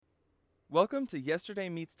Welcome to Yesterday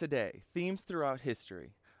Meets Today, Themes Throughout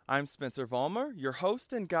History. I'm Spencer Vollmer, your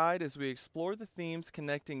host and guide as we explore the themes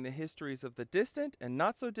connecting the histories of the distant and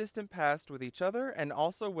not so distant past with each other and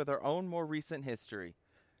also with our own more recent history.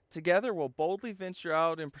 Together, we'll boldly venture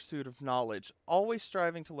out in pursuit of knowledge, always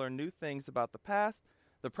striving to learn new things about the past,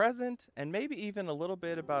 the present, and maybe even a little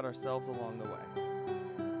bit about ourselves along the way.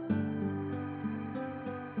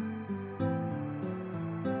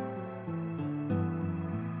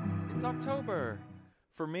 It's October!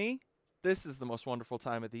 For me, this is the most wonderful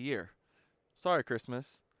time of the year. Sorry,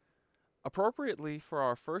 Christmas. Appropriately for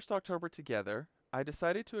our first October together, I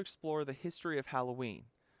decided to explore the history of Halloween.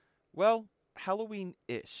 Well,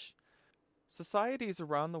 Halloween-ish. Societies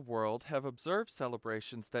around the world have observed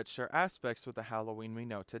celebrations that share aspects with the Halloween we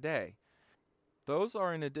know today. Those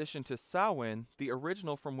are in addition to Samhain, the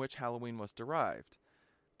original from which Halloween was derived.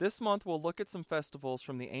 This month we'll look at some festivals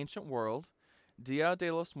from the ancient world, Dia de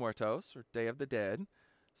los Muertos, or Day of the Dead,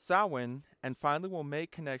 Samhain, and finally we'll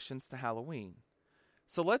make connections to Halloween.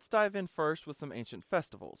 So let's dive in first with some ancient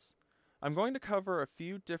festivals. I'm going to cover a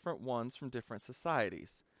few different ones from different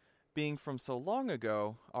societies. Being from so long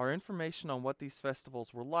ago, our information on what these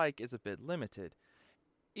festivals were like is a bit limited.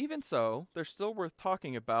 Even so, they're still worth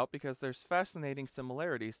talking about because there's fascinating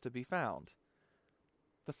similarities to be found.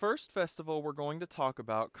 The first festival we're going to talk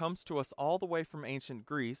about comes to us all the way from ancient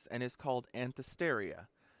Greece and is called Anthesteria.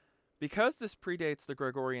 Because this predates the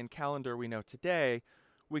Gregorian calendar we know today,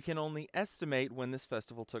 we can only estimate when this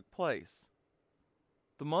festival took place.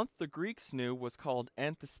 The month the Greeks knew was called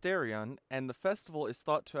Anthesterion, and the festival is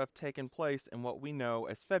thought to have taken place in what we know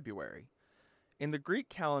as February. In the Greek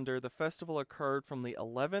calendar, the festival occurred from the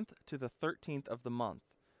 11th to the 13th of the month.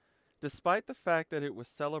 Despite the fact that it was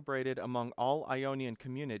celebrated among all Ionian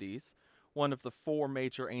communities, one of the four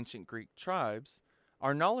major ancient Greek tribes,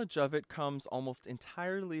 our knowledge of it comes almost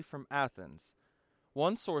entirely from Athens.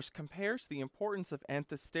 One source compares the importance of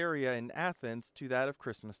Anthesteria in Athens to that of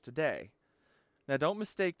Christmas today. Now don't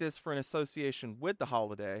mistake this for an association with the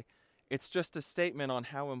holiday, it's just a statement on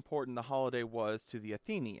how important the holiday was to the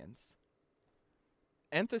Athenians.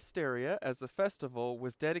 Anthesteria as a festival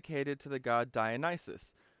was dedicated to the god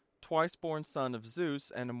Dionysus, twice-born son of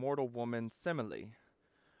Zeus and immortal woman Semele.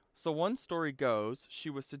 So one story goes, she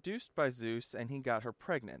was seduced by Zeus and he got her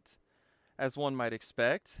pregnant. As one might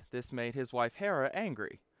expect, this made his wife Hera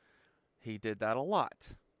angry. He did that a lot.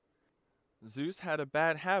 Zeus had a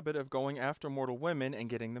bad habit of going after mortal women and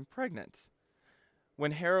getting them pregnant.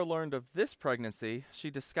 When Hera learned of this pregnancy, she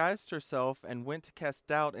disguised herself and went to cast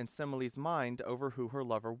doubt in Semele's mind over who her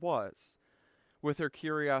lover was. With her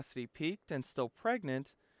curiosity piqued and still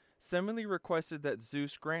pregnant, Semele requested that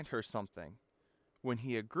Zeus grant her something. When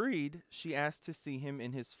he agreed, she asked to see him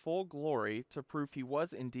in his full glory to prove he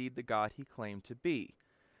was indeed the god he claimed to be.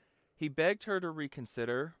 He begged her to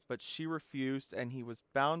reconsider, but she refused and he was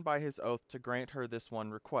bound by his oath to grant her this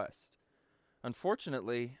one request.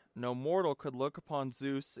 Unfortunately, no mortal could look upon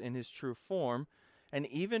Zeus in his true form, and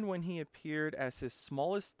even when he appeared as his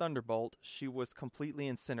smallest thunderbolt, she was completely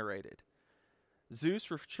incinerated.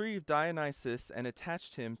 Zeus retrieved Dionysus and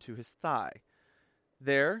attached him to his thigh.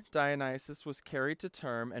 There, Dionysus was carried to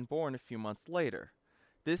term and born a few months later.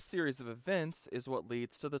 This series of events is what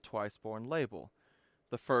leads to the twice-born label.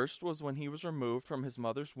 The first was when he was removed from his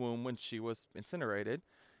mother's womb when she was incinerated,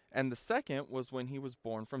 and the second was when he was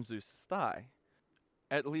born from Zeus's thigh.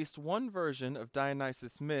 At least one version of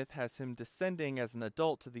Dionysus' myth has him descending as an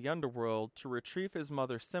adult to the underworld to retrieve his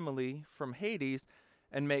mother Semele from Hades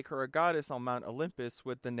and make her a goddess on Mount Olympus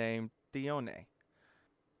with the name Dione.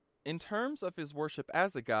 In terms of his worship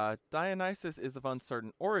as a god, Dionysus is of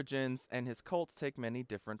uncertain origins and his cults take many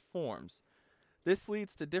different forms. This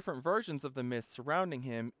leads to different versions of the myth surrounding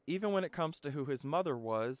him, even when it comes to who his mother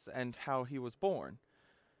was and how he was born.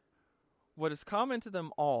 What is common to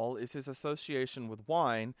them all is his association with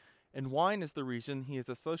wine, and wine is the reason he is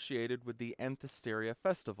associated with the Anthesteria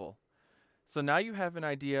festival. So now you have an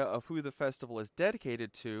idea of who the festival is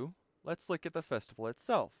dedicated to, let's look at the festival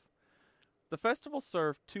itself. The festival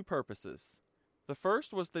served two purposes. The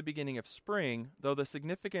first was the beginning of spring, though the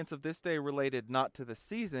significance of this day related not to the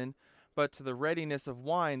season, but to the readiness of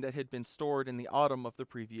wine that had been stored in the autumn of the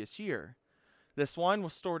previous year. This wine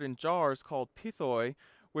was stored in jars called pithoi,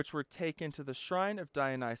 which were taken to the shrine of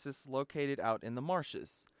Dionysus located out in the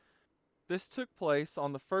marshes. This took place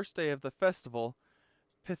on the first day of the festival,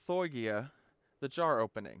 Pythorgia, the jar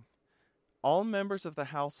opening. All members of the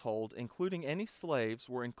household, including any slaves,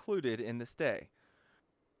 were included in this day.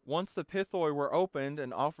 Once the pithoi were opened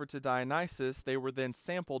and offered to Dionysus, they were then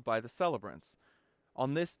sampled by the celebrants.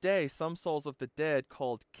 On this day, some souls of the dead,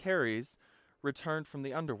 called Keres, returned from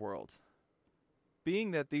the underworld.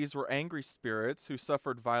 Being that these were angry spirits who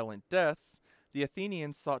suffered violent deaths, the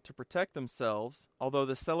Athenians sought to protect themselves, although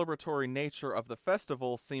the celebratory nature of the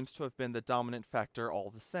festival seems to have been the dominant factor all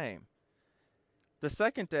the same. The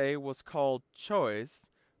second day was called chois,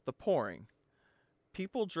 the pouring.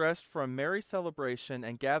 People dressed for a merry celebration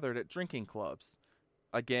and gathered at drinking clubs.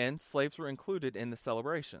 Again, slaves were included in the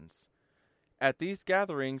celebrations. At these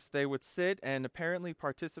gatherings, they would sit and apparently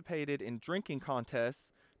participated in drinking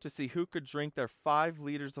contests to see who could drink their 5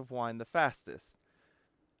 liters of wine the fastest.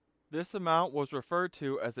 This amount was referred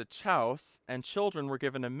to as a chouse, and children were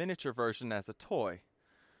given a miniature version as a toy.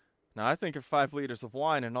 Now I think of 5 liters of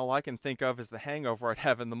wine, and all I can think of is the hangover I'd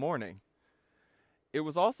have in the morning. It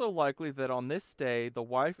was also likely that on this day, the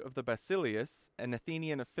wife of the Basilius, an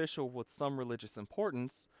Athenian official with some religious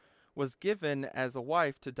importance, was given as a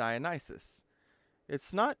wife to Dionysus.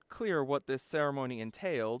 It's not clear what this ceremony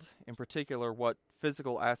entailed, in particular what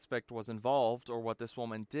physical aspect was involved or what this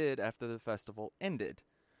woman did after the festival ended.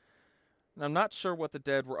 And I'm not sure what the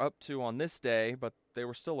dead were up to on this day, but they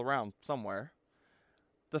were still around somewhere.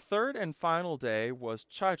 The third and final day was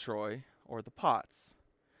Chaitroi, or the pots.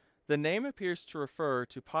 The name appears to refer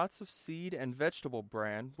to pots of seed and vegetable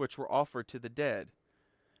bran which were offered to the dead.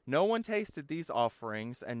 No one tasted these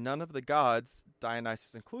offerings, and none of the gods,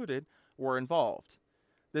 Dionysus included, were involved.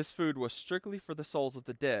 This food was strictly for the souls of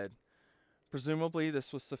the dead. Presumably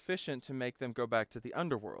this was sufficient to make them go back to the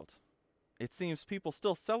underworld. It seems people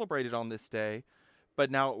still celebrated on this day, but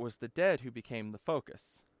now it was the dead who became the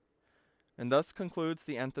focus. And thus concludes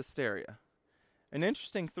the Anthesteria. An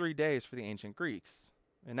interesting 3 days for the ancient Greeks.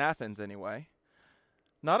 In Athens, anyway.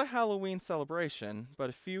 Not a Halloween celebration, but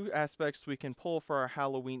a few aspects we can pull for our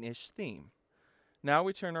Halloween-ish theme. Now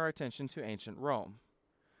we turn our attention to ancient Rome.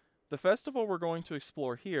 The festival we're going to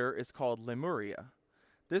explore here is called Lemuria.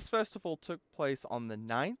 This festival took place on the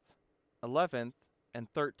 9th, 11th, and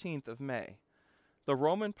 13th of May. The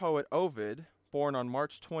Roman poet Ovid, born on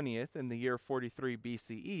March 20th in the year 43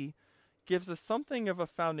 BCE, gives us something of a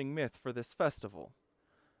founding myth for this festival.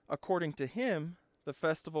 According to him, the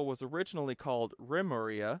festival was originally called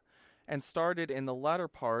Remuria and started in the latter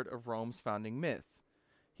part of Rome's founding myth.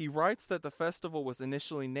 He writes that the festival was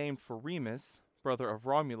initially named for Remus, brother of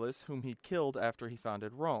Romulus, whom he killed after he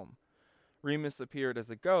founded Rome. Remus appeared as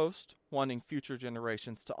a ghost, wanting future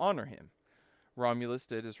generations to honor him. Romulus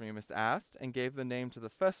did as Remus asked and gave the name to the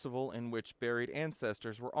festival in which buried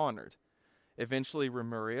ancestors were honored. Eventually,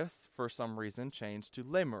 Remuria, for some reason, changed to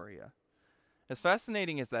Lemuria. As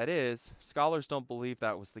fascinating as that is, scholars don't believe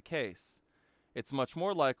that was the case. It's much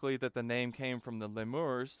more likely that the name came from the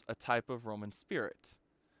lemurs, a type of Roman spirit.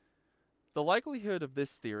 The likelihood of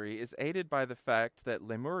this theory is aided by the fact that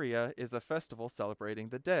Lemuria is a festival celebrating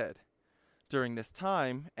the dead. During this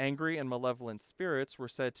time, angry and malevolent spirits were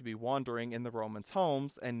said to be wandering in the Romans'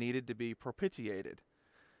 homes and needed to be propitiated.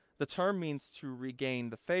 The term means to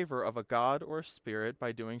regain the favor of a god or a spirit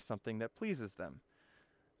by doing something that pleases them.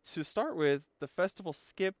 To start with, the festival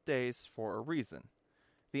skipped days for a reason.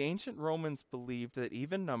 The ancient Romans believed that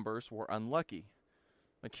even numbers were unlucky.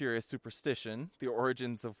 A curious superstition, the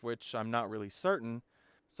origins of which I'm not really certain.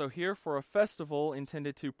 So here, for a festival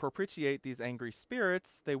intended to propitiate these angry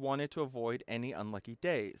spirits, they wanted to avoid any unlucky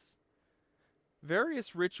days.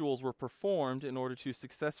 Various rituals were performed in order to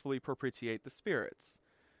successfully propitiate the spirits.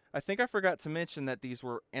 I think I forgot to mention that these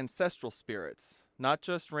were ancestral spirits, not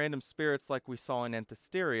just random spirits like we saw in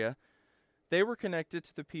Anthesteria. They were connected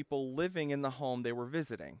to the people living in the home they were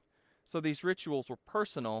visiting. So these rituals were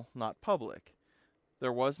personal, not public.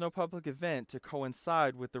 There was no public event to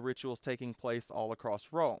coincide with the rituals taking place all across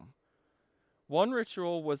Rome. One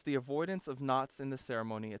ritual was the avoidance of knots in the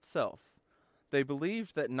ceremony itself. They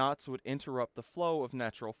believed that knots would interrupt the flow of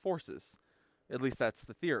natural forces. At least that's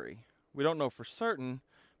the theory. We don't know for certain,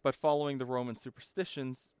 but following the Roman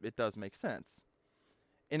superstitions, it does make sense.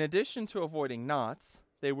 In addition to avoiding knots,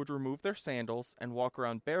 they would remove their sandals and walk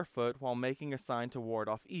around barefoot while making a sign to ward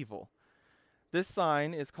off evil. This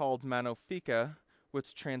sign is called Manofica,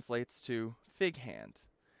 which translates to fig hand.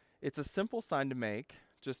 It's a simple sign to make.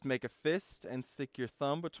 Just make a fist and stick your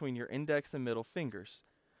thumb between your index and middle fingers.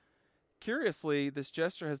 Curiously, this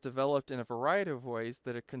gesture has developed in a variety of ways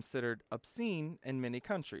that are considered obscene in many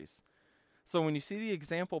countries. So when you see the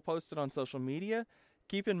example posted on social media,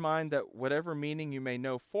 keep in mind that whatever meaning you may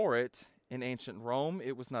know for it, in ancient Rome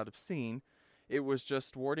it was not obscene. It was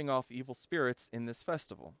just warding off evil spirits in this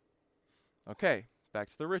festival. Okay, back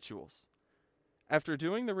to the rituals. After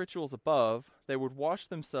doing the rituals above, they would wash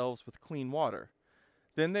themselves with clean water.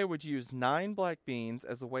 Then they would use 9 black beans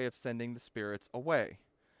as a way of sending the spirits away.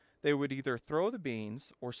 They would either throw the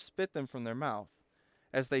beans or spit them from their mouth.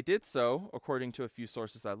 As they did so, according to a few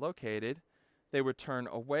sources I located, they would turn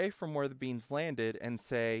away from where the beans landed and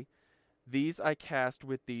say, "These I cast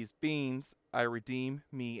with these beans, I redeem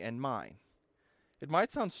me and mine." It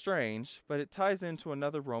might sound strange, but it ties into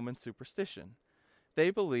another Roman superstition.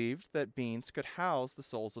 They believed that beans could house the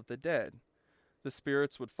souls of the dead. The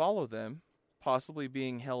spirits would follow them, possibly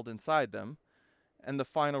being held inside them, and the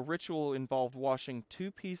final ritual involved washing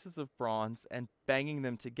 2 pieces of bronze and banging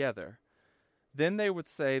them together. Then they would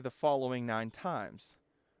say the following 9 times,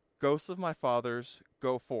 "Ghosts of my fathers,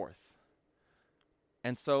 go forth."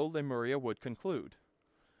 And so Lemuria would conclude.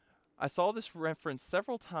 I saw this reference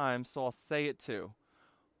several times, so I'll say it too.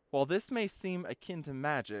 While this may seem akin to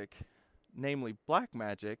magic, namely black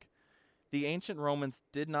magic, the ancient Romans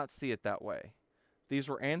did not see it that way. These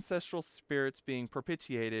were ancestral spirits being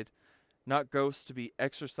propitiated, not ghosts to be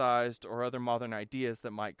exorcised or other modern ideas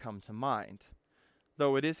that might come to mind,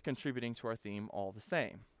 though it is contributing to our theme all the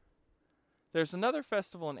same. There's another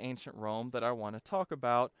festival in ancient Rome that I want to talk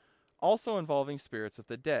about, also involving spirits of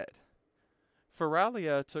the dead.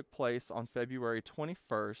 Feralia took place on February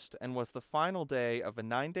 21st and was the final day of a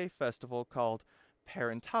 9-day festival called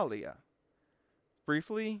Parentalia.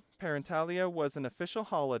 Briefly, Parentalia was an official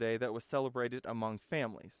holiday that was celebrated among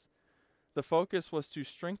families. The focus was to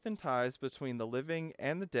strengthen ties between the living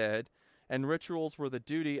and the dead, and rituals were the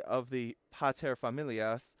duty of the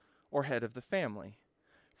paterfamilias, or head of the family.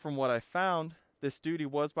 From what I found, this duty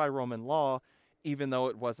was by Roman law, even though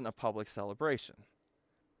it wasn't a public celebration.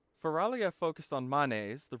 Feralia focused on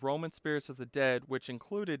manes, the Roman spirits of the dead, which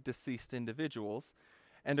included deceased individuals,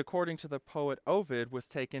 and according to the poet Ovid, was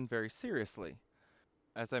taken very seriously.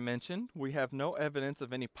 As I mentioned, we have no evidence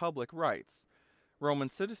of any public rites. Roman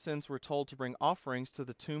citizens were told to bring offerings to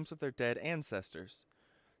the tombs of their dead ancestors.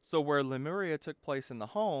 So where Lemuria took place in the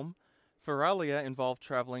home, Feralia involved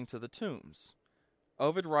traveling to the tombs.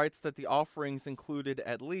 Ovid writes that the offerings included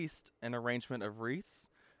at least an arrangement of wreaths,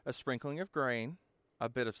 a sprinkling of grain, a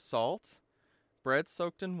bit of salt, bread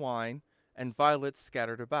soaked in wine, and violets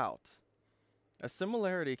scattered about. A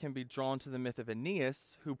similarity can be drawn to the myth of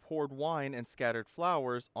Aeneas, who poured wine and scattered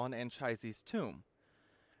flowers on Anchises' tomb.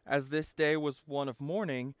 As this day was one of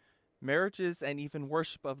mourning, marriages and even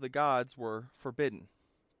worship of the gods were forbidden.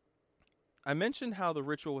 I mentioned how the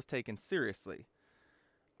ritual was taken seriously.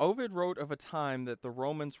 Ovid wrote of a time that the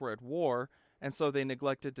Romans were at war, and so they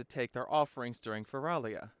neglected to take their offerings during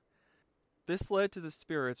Feralia. This led to the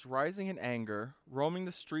spirits rising in anger, roaming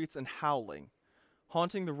the streets and howling,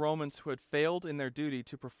 haunting the Romans who had failed in their duty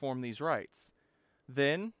to perform these rites.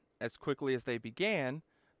 Then, as quickly as they began,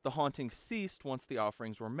 the hauntings ceased once the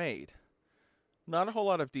offerings were made. Not a whole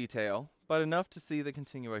lot of detail, but enough to see the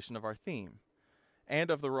continuation of our theme, and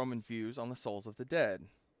of the Roman views on the souls of the dead.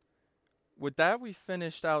 With that, we've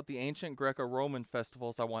finished out the ancient Greco-Roman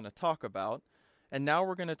festivals I want to talk about, and now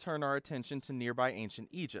we're going to turn our attention to nearby ancient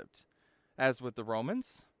Egypt. As with the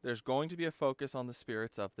Romans, there's going to be a focus on the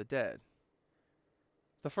spirits of the dead.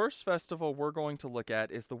 The first festival we're going to look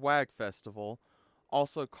at is the Wag Festival,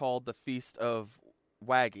 also called the Feast of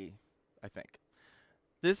Wagi, I think.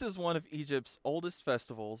 This is one of Egypt's oldest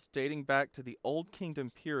festivals, dating back to the Old Kingdom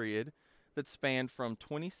period that spanned from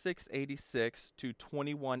 2686 to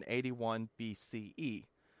 2181 BCE.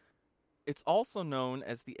 It's also known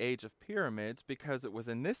as the Age of Pyramids because it was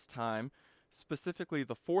in this time, specifically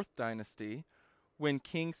the 4th dynasty, when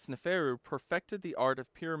King Sneferu perfected the art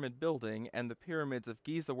of pyramid building and the pyramids of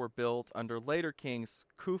Giza were built under later kings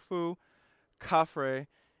Khufu, Khafre,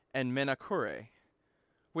 and Menakure.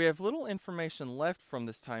 We have little information left from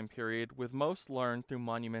this time period, with most learned through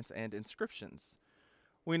monuments and inscriptions.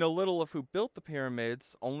 We know little of who built the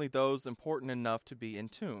pyramids, only those important enough to be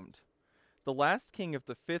entombed. The last king of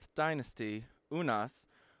the 5th dynasty, Unas,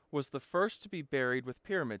 was the first to be buried with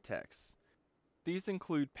pyramid texts. These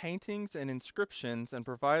include paintings and inscriptions and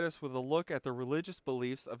provide us with a look at the religious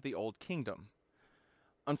beliefs of the Old Kingdom.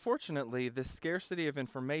 Unfortunately, this scarcity of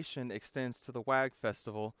information extends to the Wag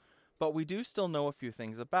Festival, but we do still know a few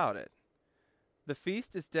things about it. The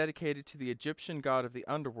feast is dedicated to the Egyptian god of the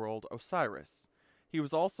underworld, Osiris. He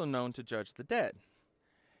was also known to judge the dead.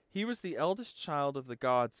 He was the eldest child of the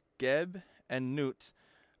gods Geb and Nut,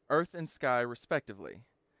 earth and sky respectively.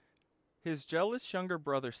 His jealous younger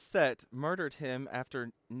brother Set murdered him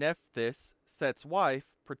after Nephthys, Set's wife,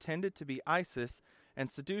 pretended to be Isis and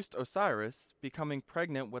seduced Osiris, becoming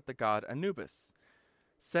pregnant with the god Anubis.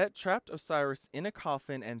 Set trapped Osiris in a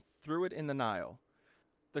coffin and threw it in the Nile.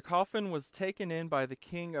 The coffin was taken in by the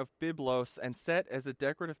king of Byblos and set as a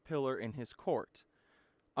decorative pillar in his court.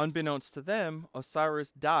 Unbeknownst to them,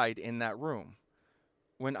 Osiris died in that room.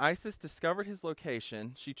 When Isis discovered his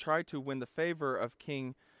location, she tried to win the favor of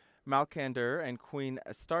King Malcander and Queen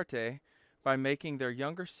Astarte by making their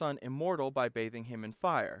younger son immortal by bathing him in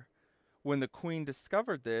fire. When the queen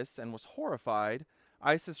discovered this and was horrified,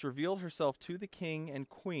 Isis revealed herself to the king and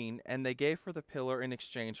queen, and they gave her the pillar in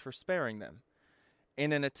exchange for sparing them.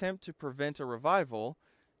 In an attempt to prevent a revival,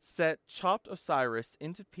 Set chopped Osiris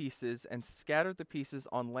into pieces and scattered the pieces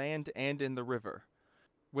on land and in the river.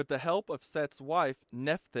 With the help of Set's wife,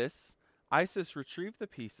 Nephthys, Isis retrieved the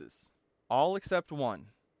pieces, all except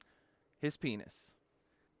one, his penis.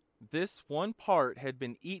 This one part had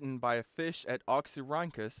been eaten by a fish at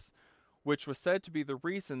Oxyrhynchus, which was said to be the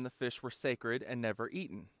reason the fish were sacred and never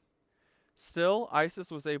eaten. Still, Isis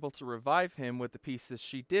was able to revive him with the pieces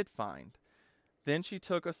she did find. Then she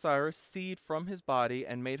took Osiris' seed from his body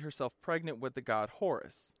and made herself pregnant with the god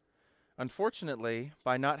Horus. Unfortunately,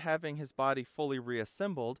 by not having his body fully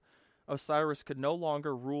reassembled, Osiris could no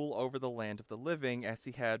longer rule over the land of the living as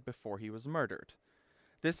he had before he was murdered.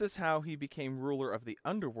 This is how he became ruler of the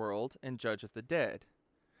underworld and judge of the dead.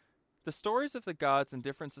 The stories of the gods in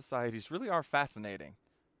different societies really are fascinating.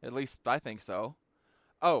 At least I think so.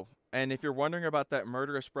 Oh, and if you're wondering about that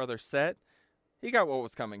murderous brother Set, he got what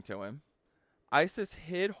was coming to him. Isis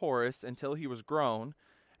hid Horus until he was grown,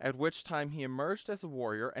 at which time he emerged as a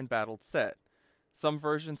warrior and battled Set. Some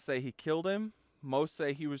versions say he killed him, most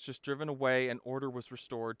say he was just driven away and order was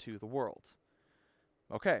restored to the world.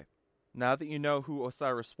 Okay, now that you know who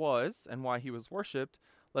Osiris was and why he was worshipped,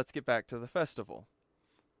 let's get back to the festival.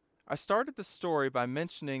 I started the story by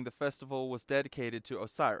mentioning the festival was dedicated to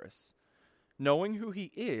Osiris. Knowing who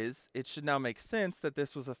he is, it should now make sense that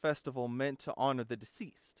this was a festival meant to honor the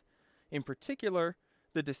deceased. In particular,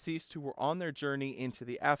 the deceased who were on their journey into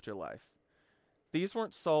the afterlife. These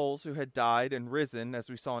weren't souls who had died and risen as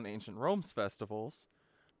we saw in ancient Rome's festivals.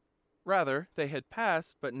 Rather, they had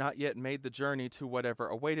passed but not yet made the journey to whatever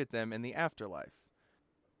awaited them in the afterlife.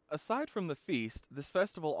 Aside from the feast, this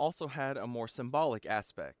festival also had a more symbolic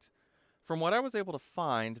aspect. From what I was able to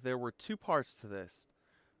find, there were two parts to this.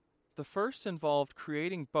 The first involved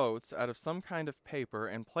creating boats out of some kind of paper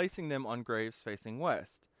and placing them on graves facing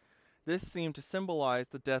west. This seemed to symbolize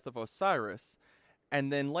the death of Osiris,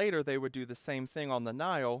 and then later they would do the same thing on the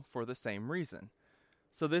Nile for the same reason.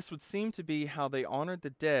 So this would seem to be how they honored the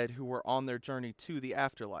dead who were on their journey to the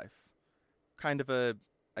afterlife. Kind of a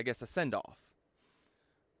send-off.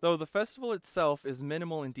 Though the festival itself is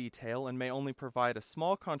minimal in detail and may only provide a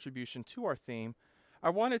small contribution to our theme, I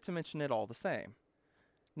wanted to mention it all the same.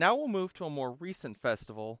 Now we'll move to a more recent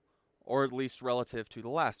festival, or at least relative to the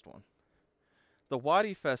last one. The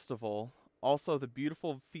Wadi Festival, also the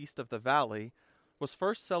beautiful Feast of the Valley, was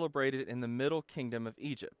first celebrated in the Middle Kingdom of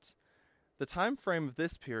Egypt. The time frame of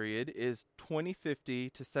this period is 2050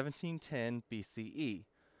 to 1710 BCE.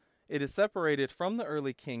 It is separated from the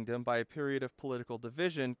early kingdom by a period of political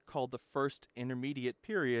division called the First Intermediate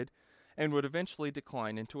Period, and would eventually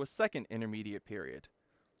decline into a Second Intermediate Period.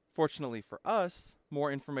 Fortunately for us,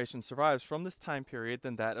 more information survives from this time period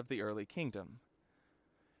than that of the early kingdom.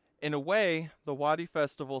 In a way, the Wadi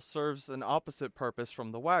Festival serves an opposite purpose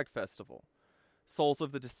from the Wag Festival. Souls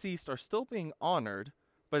of the deceased are still being honored,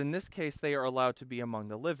 but in this case they are allowed to be among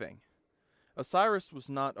the living. Osiris was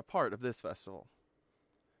not a part of this festival.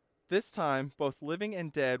 This time, both living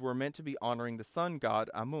and dead were meant to be honoring the sun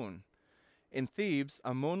god Amun. In Thebes,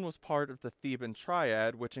 Amun was part of the Theban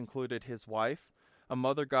triad, which included his wife, a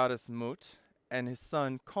mother goddess Mut, and his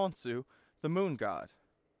son Khonsu, the moon god.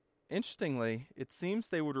 Interestingly, it seems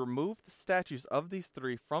they would remove the statues of these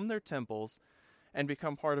three from their temples and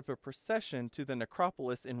become part of a procession to the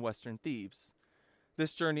necropolis in western Thebes.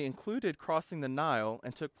 This journey included crossing the Nile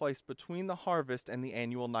and took place between the harvest and the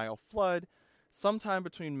annual Nile flood, sometime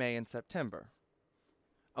between May and September.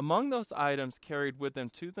 Among those items carried with them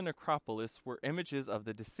to the necropolis were images of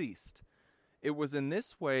the deceased. It was in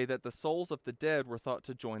this way that the souls of the dead were thought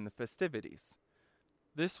to join the festivities.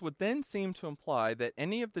 This would then seem to imply that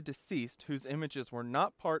any of the deceased whose images were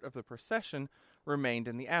not part of the procession remained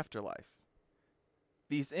in the afterlife.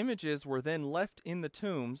 These images were then left in the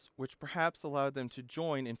tombs, which perhaps allowed them to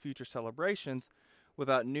join in future celebrations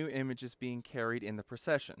without new images being carried in the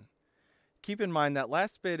procession. Keep in mind that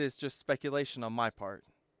last bit is just speculation on my part.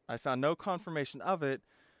 I found no confirmation of it,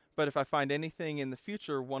 but if I find anything in the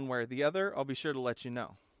future one way or the other, I'll be sure to let you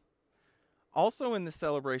know. Also in the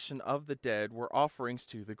celebration of the dead were offerings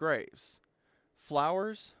to the graves.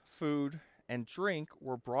 Flowers, food, and drink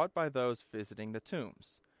were brought by those visiting the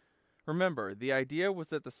tombs. Remember, the idea was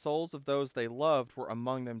that the souls of those they loved were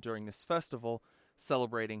among them during this festival,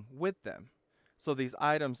 celebrating with them. So these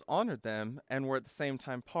items honored them and were at the same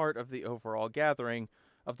time part of the overall gathering,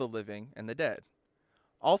 of the living and the dead.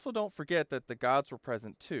 Also, don't forget that the gods were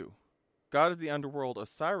present too. God of the underworld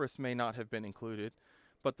Osiris may not have been included,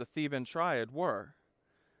 but the Theban triad were.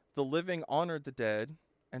 The living honored the dead,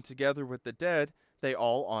 and together with the dead, they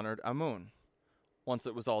all honored Amun. Once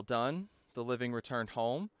it was all done, the living returned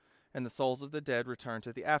home, and the souls of the dead returned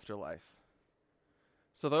to the afterlife.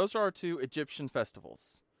 So those are our two Egyptian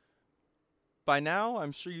festivals. By now,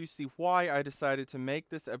 I'm sure you see why I decided to make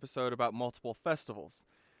this episode about multiple festivals.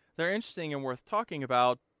 They're interesting and worth talking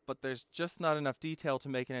about, but there's just not enough detail to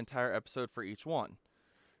make an entire episode for each one.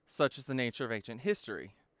 Such is the nature of ancient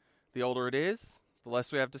history. The older it is, the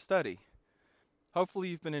less we have to study. Hopefully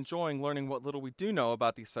you've been enjoying learning what little we do know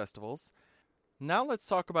about these festivals. Now let's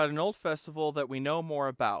talk about an old festival that we know more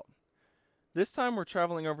about. This time we're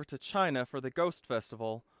traveling over to China for the Ghost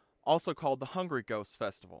Festival, also called the Hungry Ghost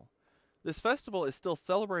Festival. This festival is still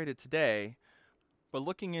celebrated today, but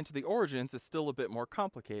looking into the origins is still a bit more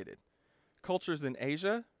complicated. Cultures in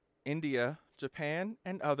Asia, India, Japan,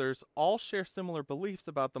 and others all share similar beliefs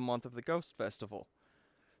about the month of the Ghost Festival.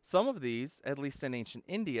 Some of these, at least in ancient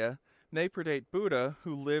India, may predate Buddha,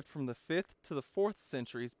 who lived from the 5th to the 4th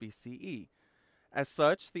centuries BCE. As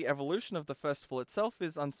such, the evolution of the festival itself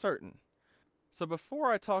is uncertain. So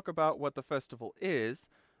before I talk about what the festival is,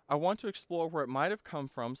 I want to explore where it might have come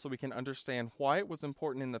from so we can understand why it was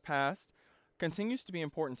important in the past, continues to be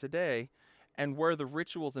important today, and where the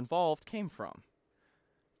rituals involved came from.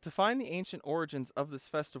 To find the ancient origins of this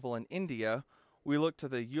festival in India, we look to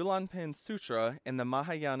the Yulanpin Sutra in the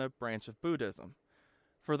Mahayana branch of Buddhism.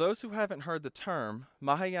 For those who haven't heard the term,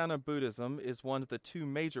 Mahayana Buddhism is one of the two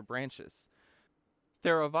major branches.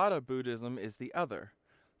 Theravada Buddhism is the other.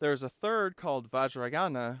 There is a third called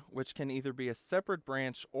Vajrayana, which can either be a separate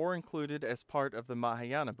branch or included as part of the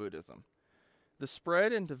Mahayana Buddhism. The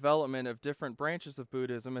spread and development of different branches of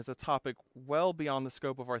Buddhism is a topic well beyond the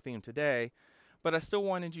scope of our theme today, but I still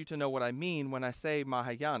wanted you to know what I mean when I say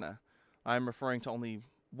Mahayana. I'm referring to only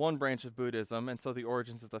one branch of Buddhism, and so the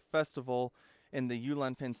origins of the festival in the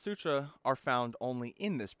Yulanpin Sutra are found only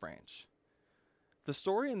in this branch. The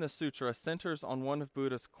story in the sutra centers on one of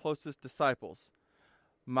Buddha's closest disciples,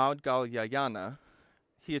 Maudgalyayana.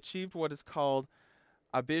 He achieved what is called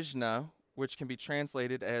abhijna, which can be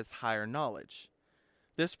translated as higher knowledge.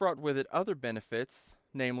 This brought with it other benefits,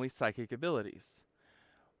 namely psychic abilities.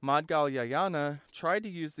 Maudgalyayana tried to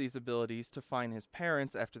use these abilities to find his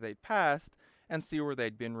parents after they'd passed and see where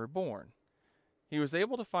they'd been reborn. He was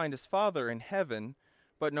able to find his father in heaven,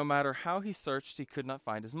 but no matter how he searched, he could not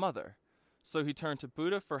find his mother. So he turned to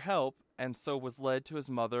Buddha for help, and so was led to his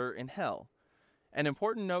mother in hell. An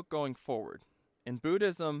important note going forward. In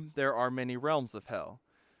Buddhism, there are many realms of hell.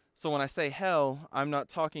 So when I say hell, I'm not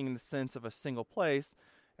talking in the sense of a single place,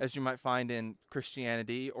 as you might find in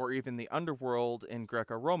Christianity or even the underworld in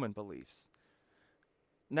Greco-Roman beliefs.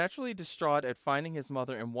 Naturally distraught at finding his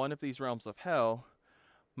mother in one of these realms of hell,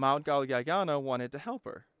 Maudgalyayana wanted to help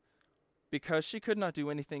her. Because she could not do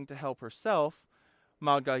anything to help herself,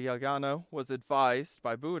 Maudgalyayana was advised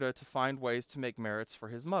by Buddha to find ways to make merits for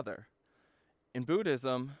his mother. In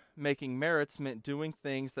Buddhism, making merits meant doing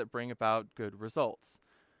things that bring about good results.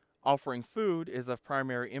 Offering food is of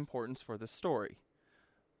primary importance for this story.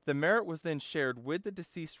 The merit was then shared with the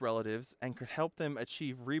deceased relatives and could help them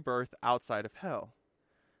achieve rebirth outside of hell.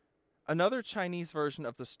 Another Chinese version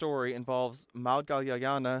of the story involves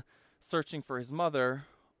Maudgalyayana searching for his mother,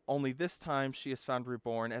 only this time she is found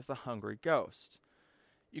reborn as a hungry ghost.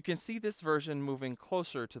 You can see this version moving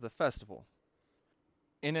closer to the festival.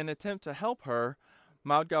 In an attempt to help her,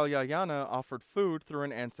 Maudgalyayana offered food through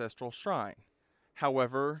an ancestral shrine.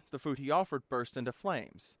 However, the food he offered burst into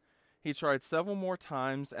flames. He tried several more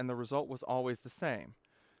times and the result was always the same.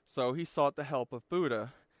 So he sought the help of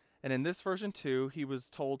Buddha, and in this version too, he was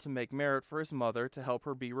told to make merit for his mother to help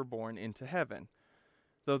her be reborn into heaven.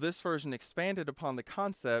 Though this version expanded upon the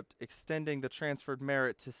concept, extending the transferred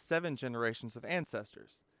merit to 7 generations of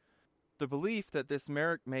ancestors. The belief that this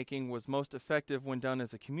merit-making was most effective when done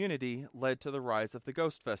as a community led to the rise of the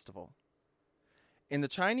Ghost Festival. In the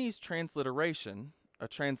Chinese transliteration, a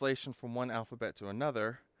translation from one alphabet to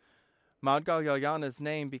another, Maudgalyayana's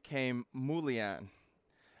name became Mulian.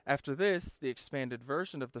 After this, the expanded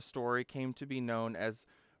version of the story came to be known as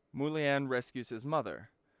Mulian Rescues His Mother.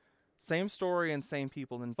 Same story and same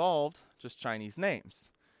people involved, just Chinese names.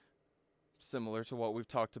 Similar to what we've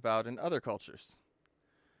talked about in other cultures.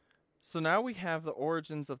 So now we have the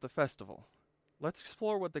origins of the festival. Let's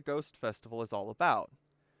explore what the Ghost Festival is all about.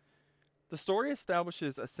 The story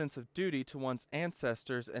establishes a sense of duty to one's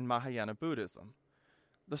ancestors in Mahayana Buddhism.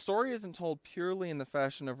 The story isn't told purely in the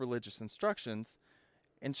fashion of religious instructions.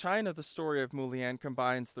 In China, the story of Mulian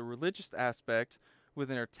combines the religious aspect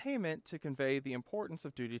with entertainment to convey the importance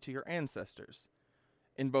of duty to your ancestors.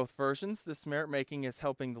 In both versions, this merit making is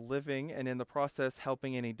helping the living and in the process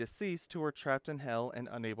helping any deceased who are trapped in hell and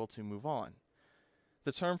unable to move on.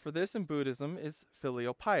 The term for this in Buddhism is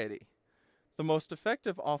filial piety. The most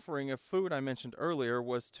effective offering of food I mentioned earlier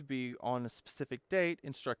was to be on a specific date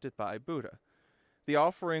instructed by Buddha. The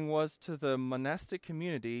offering was to the monastic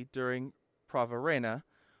community during Pravarena,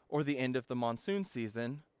 or the end of the monsoon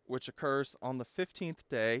season, which occurs on the 15th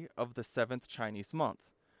day of the 7th Chinese month.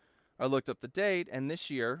 I looked up the date, and this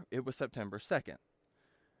year it was September 2nd.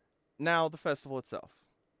 Now, the festival itself.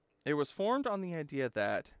 It was formed on the idea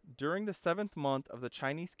that, during the 7th month of the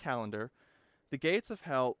Chinese calendar, the gates of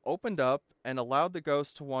hell opened up and allowed the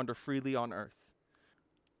ghosts to wander freely on earth.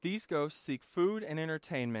 These ghosts seek food and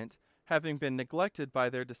entertainment, having been neglected by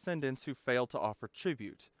their descendants who failed to offer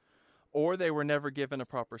tribute, or they were never given a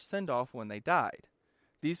proper send-off when they died.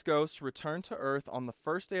 These ghosts return to earth on the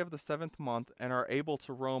first day of the 7th month and are able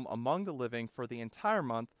to roam among the living for the entire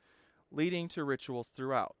month, leading to rituals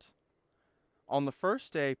throughout. On the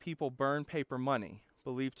first day, people burn paper money,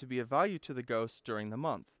 believed to be of value to the ghosts during the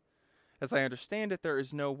month. As I understand it, there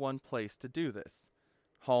is no one place to do this.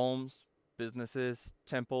 Homes, businesses,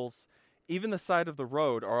 temples, even the side of the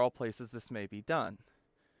road are all places this may be done.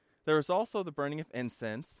 There is also the burning of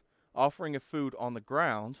incense, offering of food on the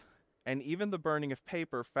ground, and even the burning of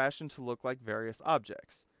paper fashioned to look like various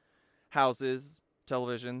objects. Houses,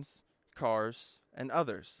 televisions, cars, and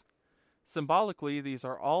others. Symbolically, these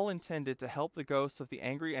are all intended to help the ghosts of the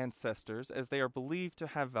angry ancestors as they are believed to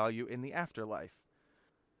have value in the afterlife.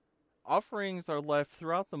 Offerings are left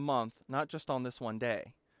throughout the month, not just on this one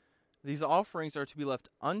day. These offerings are to be left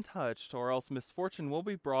untouched, or else misfortune will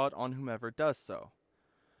be brought on whomever does so.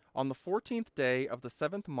 On the 14th day of the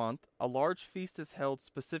 7th month, a large feast is held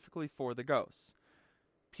specifically for the ghosts.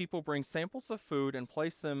 People bring samples of food and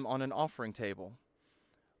place them on an offering table.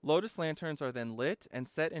 Lotus lanterns are then lit and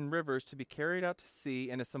set in rivers to be carried out to sea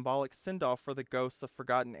in a symbolic send-off for the ghosts of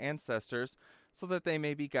forgotten ancestors so that they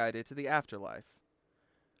may be guided to the afterlife.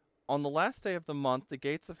 On the last day of the month, the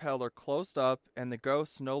gates of hell are closed up and the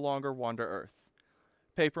ghosts no longer wander earth.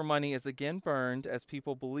 Paper money is again burned as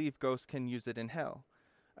people believe ghosts can use it in hell.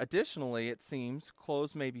 Additionally, it seems,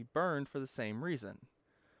 clothes may be burned for the same reason.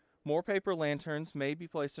 More paper lanterns may be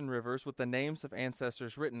placed in rivers with the names of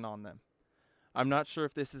ancestors written on them. I'm not sure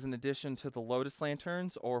if this is in addition to the lotus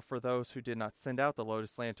lanterns or for those who did not send out the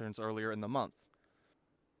lotus lanterns earlier in the month.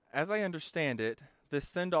 As I understand it, this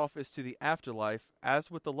send-off is to the afterlife, as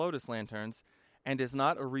with the lotus lanterns, and is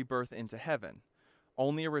not a rebirth into heaven,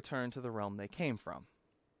 only a return to the realm they came from.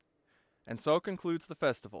 And so concludes the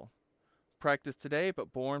festival, practiced today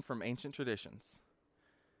but born from ancient traditions.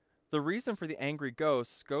 The reason for the angry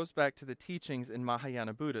ghosts goes back to the teachings in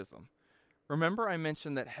Mahayana Buddhism. Remember I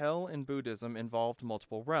mentioned that hell in Buddhism involved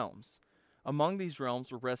multiple realms. Among these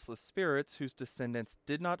realms were restless spirits whose descendants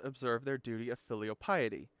did not observe their duty of filial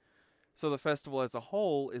piety. So the festival as a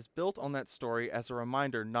whole is built on that story as a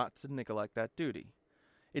reminder not to neglect that duty.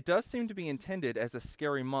 It does seem to be intended as a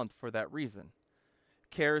scary month for that reason.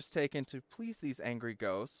 Care is taken to please these angry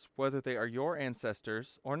ghosts, whether they are your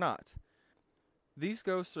ancestors or not. These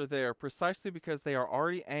ghosts are there precisely because they are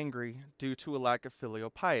already angry due to a lack of filial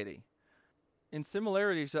piety. In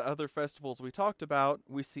similarity to other festivals we talked about,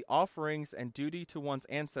 we see offerings and duty to one's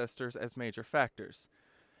ancestors as major factors.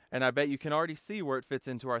 And I bet you can already see where it fits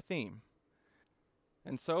into our theme.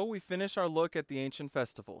 And so we finish our look at the ancient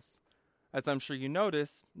festivals. As I'm sure you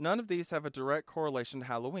noticed, none of these have a direct correlation to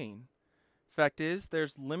Halloween. Fact is,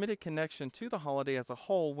 there's limited connection to the holiday as a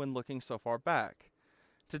whole when looking so far back.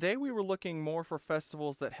 Today we were looking more for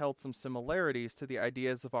festivals that held some similarities to the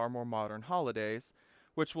ideas of our more modern holidays,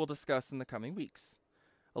 which we'll discuss in the coming weeks.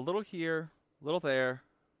 A little here, a little there,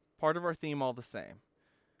 part of our theme all the same.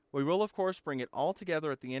 We will, of course, bring it all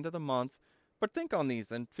together at the end of the month, but think on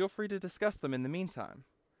these and feel free to discuss them in the meantime.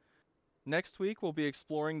 Next week, we'll be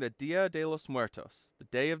exploring the Dia de los Muertos, the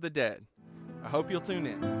Day of the Dead. I hope you'll tune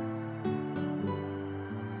in.